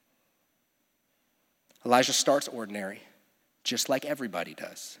 Elijah starts ordinary, just like everybody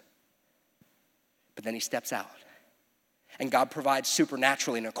does. But then he steps out. And God provides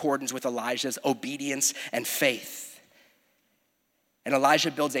supernaturally in accordance with Elijah's obedience and faith. And Elijah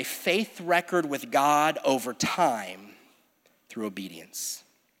builds a faith record with God over time through obedience.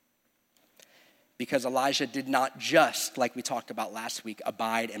 Because Elijah did not just, like we talked about last week,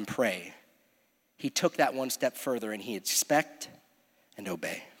 abide and pray. He took that one step further and he expect and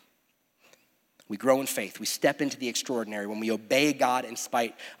obey. We grow in faith. We step into the extraordinary when we obey God in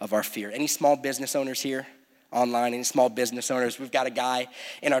spite of our fear. Any small business owners here? Online, any small business owners? We've got a guy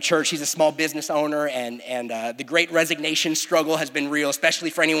in our church, he's a small business owner, and the great resignation struggle has been real, especially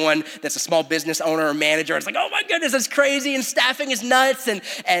for anyone that's a small business owner or manager. It's like, oh my goodness, it's crazy, and staffing is nuts,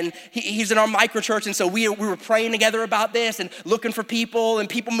 and he's in our micro church, and so we were praying together about this, and looking for people, and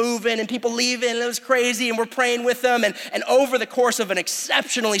people moving, and people leaving, and it was crazy, and we're praying with them, and over the course of an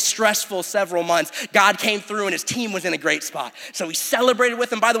exceptionally stressful several months, God came through, and his team was in a great spot. So we celebrated with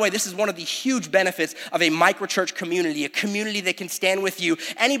them. By the way, this is one of the huge benefits of a micro church community, a community that can stand with you.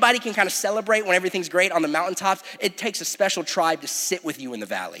 Anybody can kind of celebrate when everything's great on the mountaintops. It takes a special tribe to sit with you in the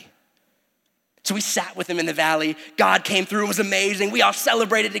valley. So we sat with him in the valley. God came through, it was amazing. We all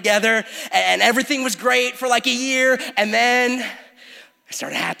celebrated together, and everything was great for like a year, and then it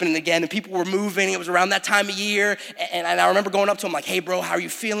started happening again, and people were moving. It was around that time of year, and I remember going up to him like, hey bro, how are you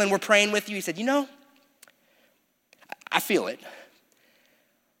feeling? We're praying with you. He said, I feel it.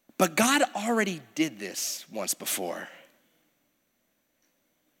 But God already did this once before.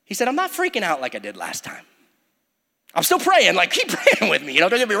 He said, I'm not freaking out like I did last time. I'm still praying, like keep praying with me,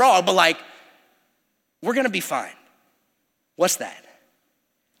 don't get me wrong, but like, we're gonna be fine. What's that?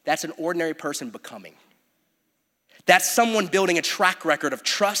 That's an ordinary person becoming. That's someone building a track record of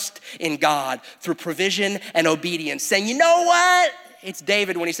trust in God through provision and obedience, saying, you know what? It's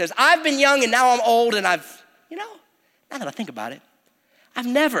David when he says, I've been young and now I'm old, and now that I think about it, I've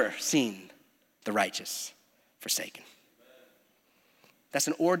never seen the righteous forsaken. That's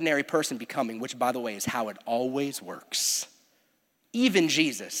an ordinary person becoming, which, by the way, is how it always works. Even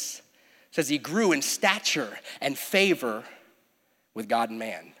Jesus says he grew in stature and favor with God and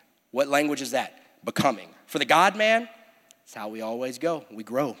man. What language is that? Becoming. For the God-man, it's how we always go. We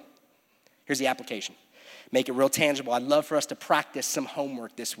grow. Here's the application. Make it real tangible. I'd love for us to practice some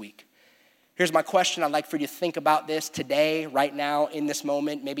homework this week. Here's my question. I'd like for you to think about this today, right now, in this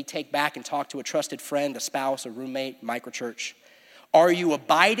moment. Maybe take back and talk to a trusted friend, a spouse, a roommate, microchurch. Are you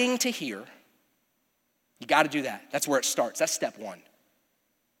abiding to hear? You got to do that. That's where it starts. That's step one.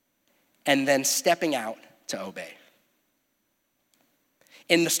 And then stepping out to obey.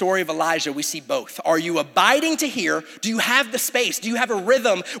 In the story of Elijah, we see both. Are you abiding to hear? Do you have the space? Do you have a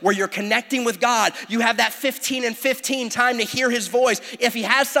rhythm where you're connecting with God? You have that 15 and 15 time to hear his voice. If he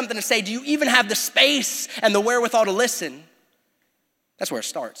has something to say, do you even have the space and the wherewithal to listen? That's where it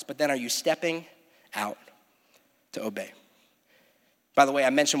starts. But then are you stepping out to obey? By the way, I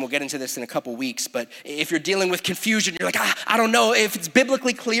mentioned we'll get into this in a couple weeks, but if you're dealing with confusion, you're like, I don't know if it's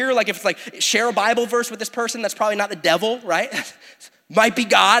biblically clear, like if it's like share a Bible verse with this person, that's probably not the devil, right? Might be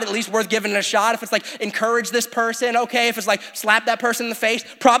God, at least worth giving it a shot. If it's like encourage this person, okay. If it's like slap that person in the face,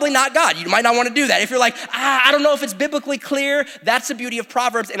 probably not God. You might not want to do that. If you're like, I don't know if it's biblically clear, that's the beauty of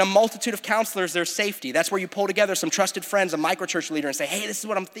Proverbs. In a multitude of counselors, there's safety. That's where you pull together some trusted friends, a microchurch leader, and say, hey, this is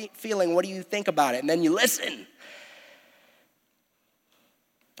what I'm feeling. What do you think about it? And then you listen.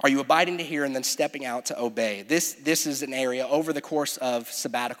 Are you abiding to hear and then stepping out to obey? This is an area over the course of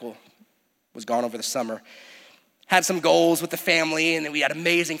sabbatical, was gone over the summer. Had some goals with the family, and then we had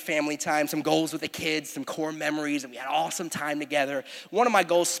amazing family time, some goals with the kids, some core memories, and we had awesome time together. One of my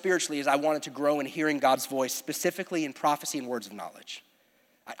goals spiritually is I wanted to grow in hearing God's voice, specifically in prophecy and words of knowledge.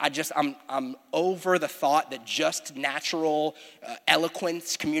 I'm over the thought that just natural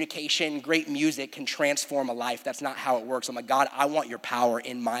eloquence, communication, great music can transform a life. That's not how it works. I'm like, God, I want your power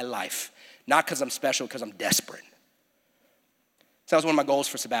in my life, not because I'm special, because I'm desperate. So that was one of my goals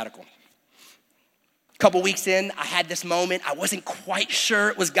for sabbatical. A couple weeks in, I had this moment. I wasn't quite sure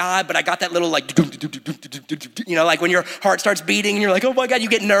it was God, but I got that little like, like when your heart starts beating and you're like, oh my God, you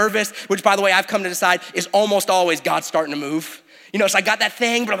get nervous, which by the way, I've come to decide is almost always God starting to move. So I got that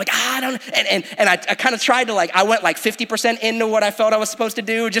thing, but I'm like, I don't, and I kind of tried to I went 50% into what I felt I was supposed to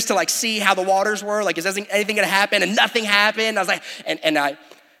do just to see how the waters were. Is anything gonna happen? And nothing happened. I was like,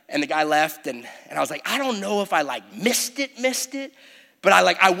 and the guy left and I was like, I don't know if I missed it, But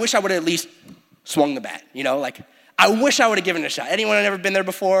I wish I would have at least swung the bat, I wish I would have given it a shot. Anyone ever been there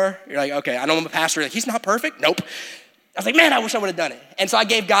before? You're like, okay, I know I'm a pastor. He's not perfect. Nope. I was like, man, I wish I would have done it. And so I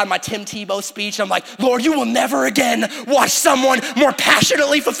gave God my Tim Tebow speech. I'm like, Lord, you will never again watch someone more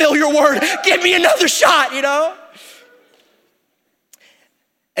passionately fulfill your word. Give me another shot,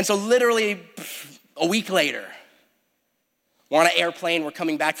 And so literally a week later, we're on an airplane. We're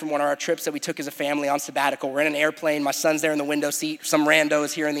coming back from one of our trips that we took as a family on sabbatical. We're in an airplane. My son's there in the window seat. Some rando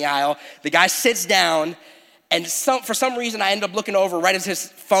is here in the aisle. The guy sits down. And for some reason, I end up looking over right as his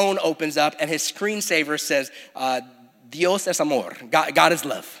phone opens up and his screensaver says, Dios es amor, God is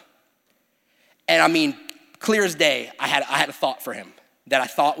love. And I mean, clear as day, I had a thought for him that I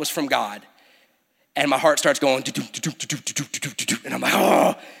thought was from God. And my heart starts going, and I'm like,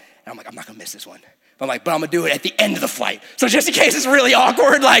 oh. And I'm like, I'm not gonna miss this one. But I'm gonna do it at the end of the flight. So just in case it's really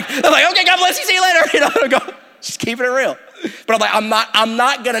awkward, I'm like, okay, God bless you, see you later. Just keeping it real. But I'm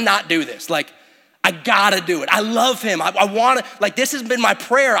not gonna not do this. I gotta do it. I love him. I wanna, this has been my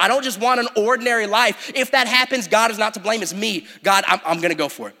prayer. I don't just want an ordinary life. If that happens, God is not to blame, it's me. God, I'm gonna go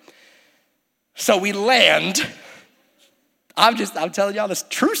for it. So we land. I'm telling y'all this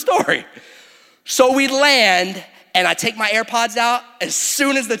true story. So we land, and I take my AirPods out. As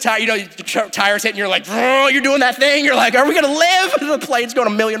soon as the tires hit, and you're like, oh, you're doing that thing. You're like, are we gonna live? The plane's going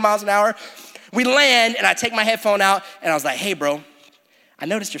 1,000,000 miles an hour. We land, and I take my headphone out, and I was like, hey, bro, I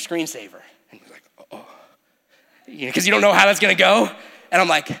noticed your screensaver. Because you don't know how that's gonna go. And I'm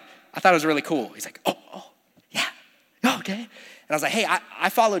like, I thought it was really cool. He's like, oh, yeah, okay. And I was like, hey, I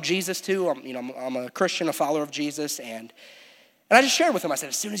follow Jesus too. I'm a Christian, a follower of Jesus. And I just shared with him, I said,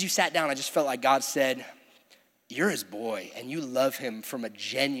 as soon as you sat down, I just felt like God said, you're his boy and you love him from a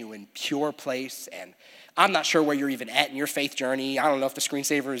genuine, pure place. And I'm not sure where you're even at in your faith journey. I don't know if the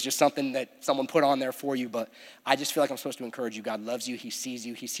screensaver is just something that someone put on there for you, but I just feel like I'm supposed to encourage you. God loves you, he sees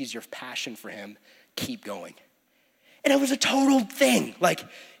your passion for him. Keep going. And it was a total thing.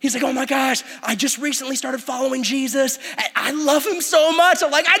 He's like, oh my gosh, I just recently started following Jesus. And I love him so much.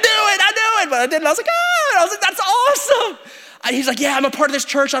 I'm like, I do it. But I didn't. I was like, that's awesome. He's like, yeah, I'm a part of this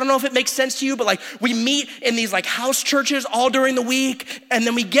church. I don't know if it makes sense to you, but we meet in these house churches all during the week. And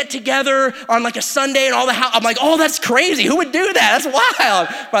then we get together on a Sunday and all the house. I'm like, oh, that's crazy. Who would do that? That's wild.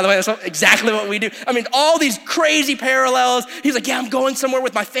 By the way, that's exactly what we do. I mean, all these crazy parallels. He's like, yeah, I'm going somewhere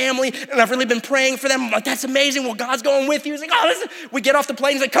with my family and I've really been praying for them. I'm like, that's amazing. Well, God's going with you. He's like, oh, we get off the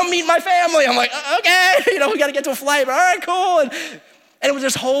plane. He's like, come meet my family. I'm like, okay, we got to get to a flight, but all right, cool. And it was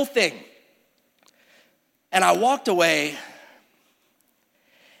this whole thing. And I walked away.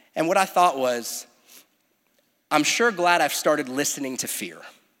 And what I thought was, I'm sure glad I've started listening to fear.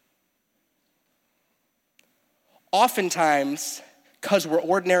 Oftentimes, because we're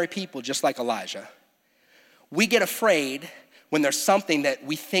ordinary people just like Elijah, we get afraid when there's something that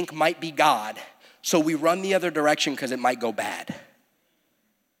we think might be God, so we run the other direction because it might go bad.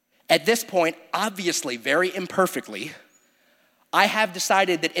 At this point, obviously, very imperfectly, I have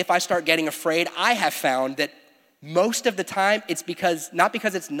decided that if I start getting afraid, I have found that most of the time, it's not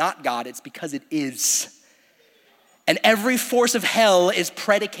because it's not God, it's because it is. And every force of hell is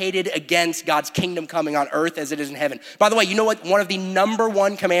predicated against God's kingdom coming on earth as it is in heaven. By the way, you know what one of the number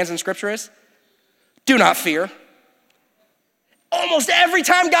one commands in Scripture is? Do not fear. Almost every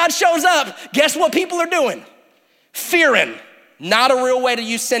time God shows up, guess what people are doing? Fearing. Not a real way to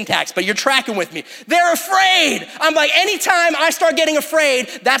use syntax, but you're tracking with me. They're afraid. I'm like, anytime I start getting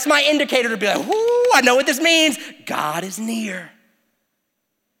afraid, that's my indicator to be like, whoo, I know what this means. God is near.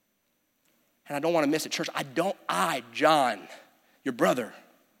 And I don't want to miss it. Church, John, your brother,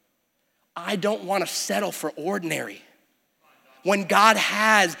 I don't want to settle for ordinary. When God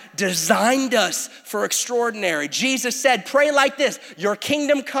has designed us for extraordinary. Jesus said, pray like this, your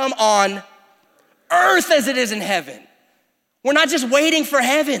kingdom come on earth as it is in heaven. We're not just waiting for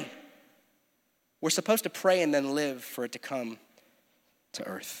heaven. We're supposed to pray and then live for it to come to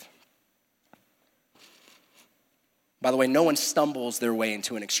earth. By the way, no one stumbles their way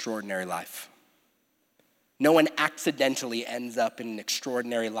into an extraordinary life. No one accidentally ends up in an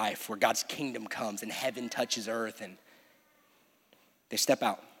extraordinary life where God's kingdom comes and heaven touches earth and they step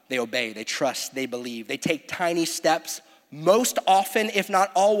out, they obey, they trust, they believe. They take tiny steps, most often, if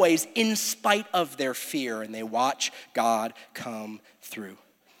not always, in spite of their fear, and they watch God come through.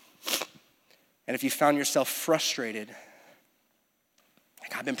 And if you found yourself frustrated,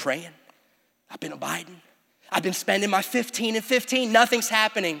 like I've been praying, I've been abiding, I've been spending my 15 and 15, nothing's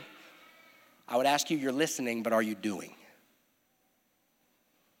happening. I would ask you, you're listening, but are you doing?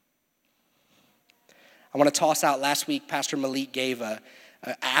 I want to toss out, last week, Pastor Malik gave a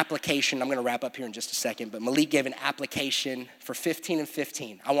application. I'm gonna wrap up here in just a second, but Malik gave an application for 15 and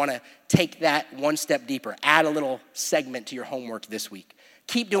 15. I wanna take that one step deeper, add a little segment to your homework this week.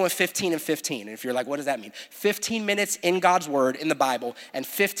 Keep doing 15 and 15. And if you're like, what does that mean? 15 minutes in God's word, in the Bible, and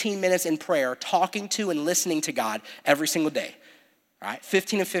 15 minutes in prayer, talking to and listening to God every single day. All right,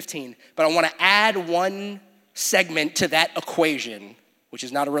 15 and 15. But I wanna add one segment to that equation, which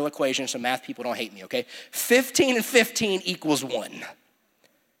is not a real equation, so math people don't hate me, okay? 15 and 15 equals 1.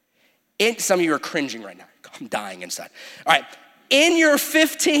 Some of you are cringing right now. I'm dying inside. All right, in your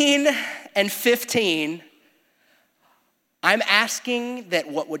 15 and 15, I'm asking that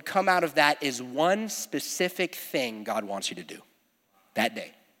what would come out of that is one specific thing God wants you to do that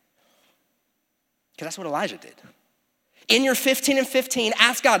day. Because that's what Elijah did. In your 15 and 15,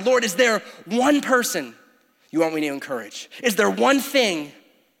 ask God, Lord, is there one person you want me to encourage? Is there one thing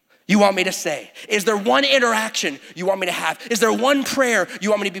you want me to say? Is there one interaction you want me to have? Is there one prayer you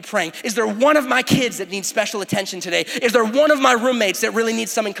want me to be praying? Is there one of my kids that needs special attention today? Is there one of my roommates that really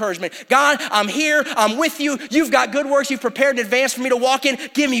needs some encouragement? God, I'm here, I'm with you. You've got good works you've prepared in advance for me to walk in.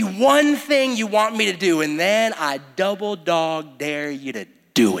 Give me one thing you want me to do, and then I double dog dare you to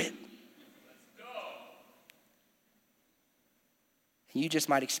do it. You just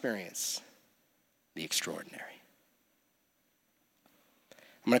might experience the extraordinary.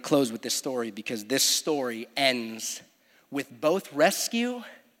 I'm gonna close with this story because this story ends with both rescue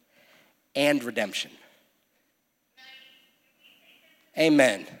and redemption.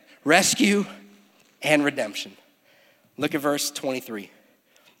 Amen. Rescue and redemption. Look at verse 23.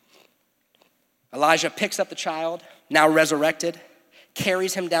 Elijah picks up the child, now resurrected,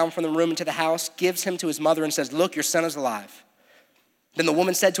 carries him down from the room into the house, gives him to his mother and says, look, your son is alive. Then the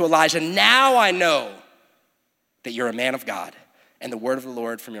woman said to Elijah, now I know that you're a man of God, and the word of the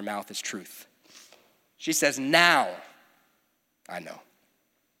Lord from your mouth is truth. She says, now I know.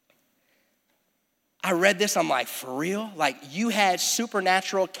 I read this, I'm like, for real? Like you had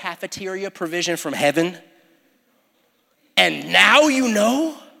supernatural cafeteria provision from heaven, and now you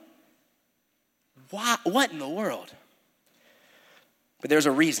know? What in the world? But there's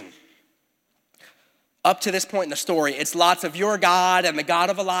a reason. Up to this point in the story, it's lots of your God and the God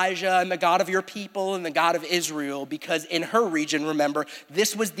of Elijah and the God of your people and the God of Israel, because in her region, remember,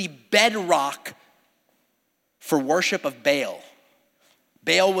 this was the bedrock for worship of Baal.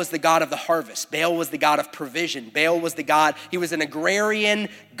 Baal was the God of the harvest. Baal was the God of provision. Baal was the God, he was an agrarian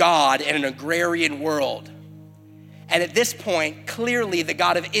God in an agrarian world. And at this point, clearly the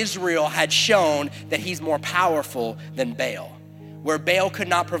God of Israel had shown that he's more powerful than Baal. Where Baal could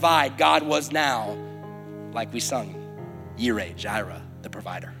not provide, God was now, like we sung, Yireh, Jireh, the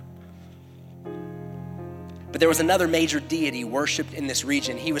provider. But there was another major deity worshiped in this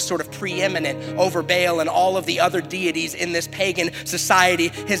region. He was sort of preeminent over Baal and all of the other deities in this pagan society.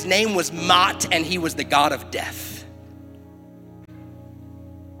 His name was Mot, and he was the god of death.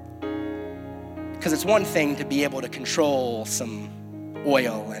 Because it's one thing to be able to control some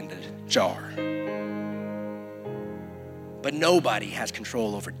oil and a jar, but nobody has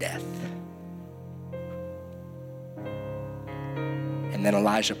control over death. And then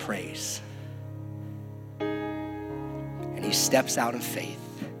Elijah prays. And he steps out in faith.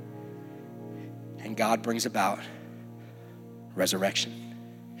 And God brings about resurrection.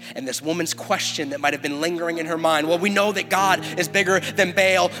 And this woman's question that might have been lingering in her mind, well, we know that God is bigger than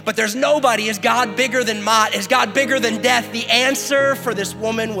Baal, but there's nobody. Is God bigger than Mot? Is God bigger than death? The answer for this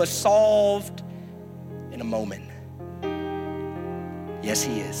woman was solved in a moment. Yes,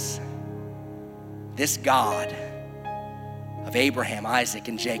 he is. This God of Abraham, Isaac,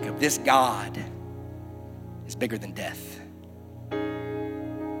 and Jacob, this God is bigger than death.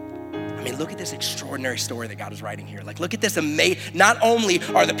 I mean, look at this extraordinary story that God is writing here. Like, look at this amazing. Not only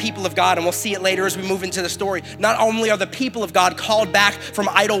are the people of God, and we'll see it later as we move into the story, not only are the people of God called back from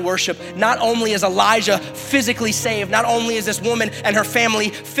idol worship, not only is Elijah physically saved, not only is this woman and her family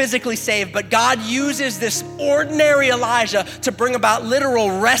physically saved, but God uses this ordinary Elijah to bring about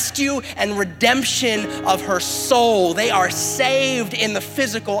literal rescue and redemption of her soul. They are saved in the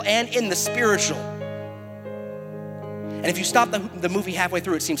physical and in the spiritual. And if you stop the movie halfway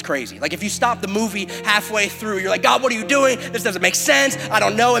through, it seems crazy. Like if you stop the movie halfway through, you're like, God, what are you doing? This doesn't make sense. I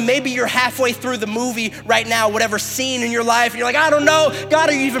don't know. And maybe you're halfway through the movie right now, whatever scene in your life, and you're like, I don't know. God,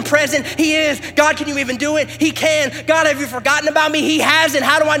 are you even present? He is. God, can you even do it? He can. God, have you forgotten about me? He hasn't.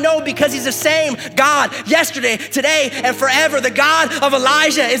 How do I know? Because he's the same God yesterday, today, and forever. The God of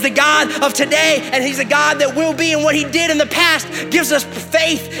Elijah is the God of today, and he's a God that will be, and what he did in the past gives us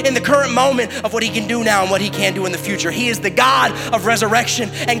faith in the current moment of what he can do now and what he can do in the future. He is the God of resurrection.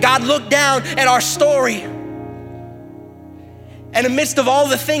 And God looked down at our story And amidst of all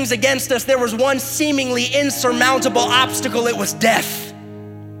the things against us, there was one seemingly insurmountable obstacle. It was death.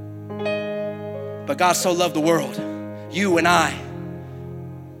 But God so loved the world, you and I,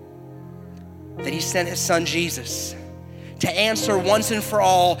 that he sent his son Jesus to answer once and for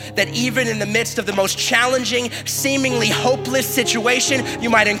all that even in the midst of the most challenging, seemingly hopeless situation you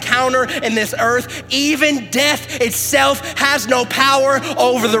might encounter in this earth, even death itself has no power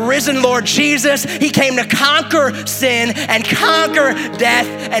over the risen Lord Jesus. He came to conquer sin and conquer death,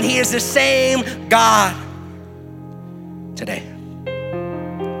 and he is the same God today.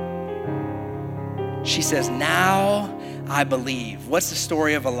 She says, now I believe. What's the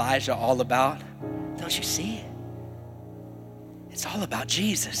story of Elijah all about? Don't you see it? It's all about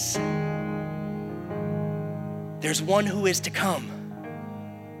Jesus. There's one who is to come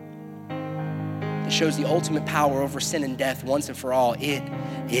that shows the ultimate power over sin and death once and for all. It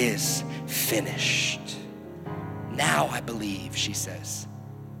is finished. Now I believe, she says.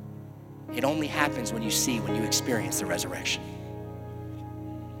 It only happens when you experience the resurrection.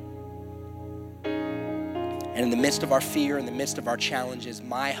 And in the midst of our fear, in the midst of our challenges,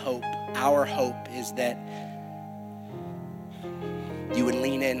 my hope, our hope is that you would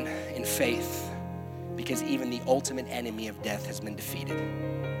lean in faith, because even the ultimate enemy of death has been defeated.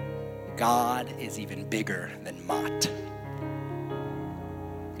 God is even bigger than Mott.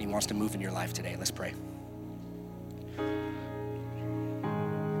 And he wants to move in your life today. Let's pray.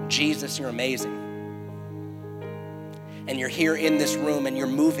 Jesus, you're amazing. And you're here in this room and you're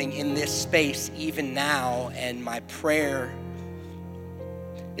moving in this space even now. And my prayer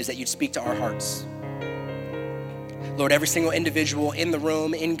is that you'd speak to our hearts. Lord, every single individual in the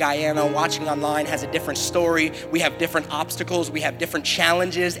room, in Guyana, watching online has a different story. We have different obstacles, we have different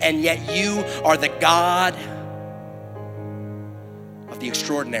challenges, and yet you are the God of the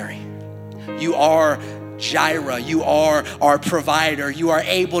extraordinary. You are Jireh, you are our provider. You are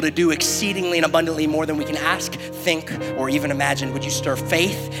able to do exceedingly and abundantly more than we can ask, think, or even imagine. Would you stir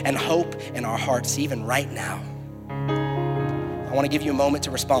faith and hope in our hearts even right now? I want to give you a moment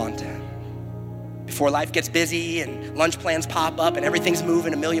to respond. Before life gets busy and lunch plans pop up and everything's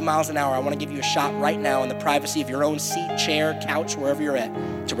moving a million miles an hour, I want to give you a shot right now in the privacy of your own seat, chair, couch, wherever you're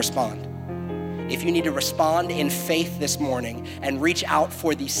at, to respond. If you need to respond in faith this morning and reach out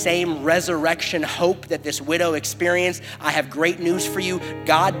for the same resurrection hope that this widow experienced, I have great news for you.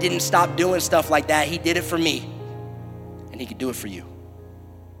 God didn't stop doing stuff like that. He did it for me, and he could do it for you.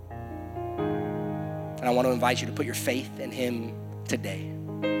 And I want to invite you to put your faith in him today.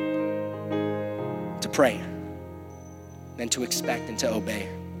 To pray, and to expect and to obey.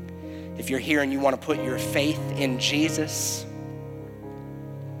 If you're here and you want to put your faith in Jesus,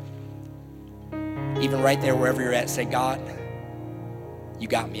 even right there, wherever you're at, say, God, you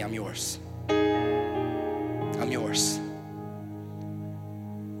got me, I'm yours. I'm yours.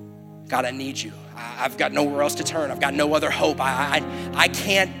 God, I need you. I've got nowhere else to turn. I've got no other hope. I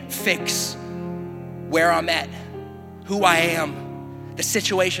can't fix where I'm at, who I am, the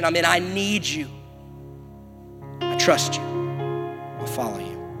situation I'm in. I need you. I trust you. I'll follow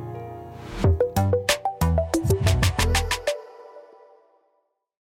you.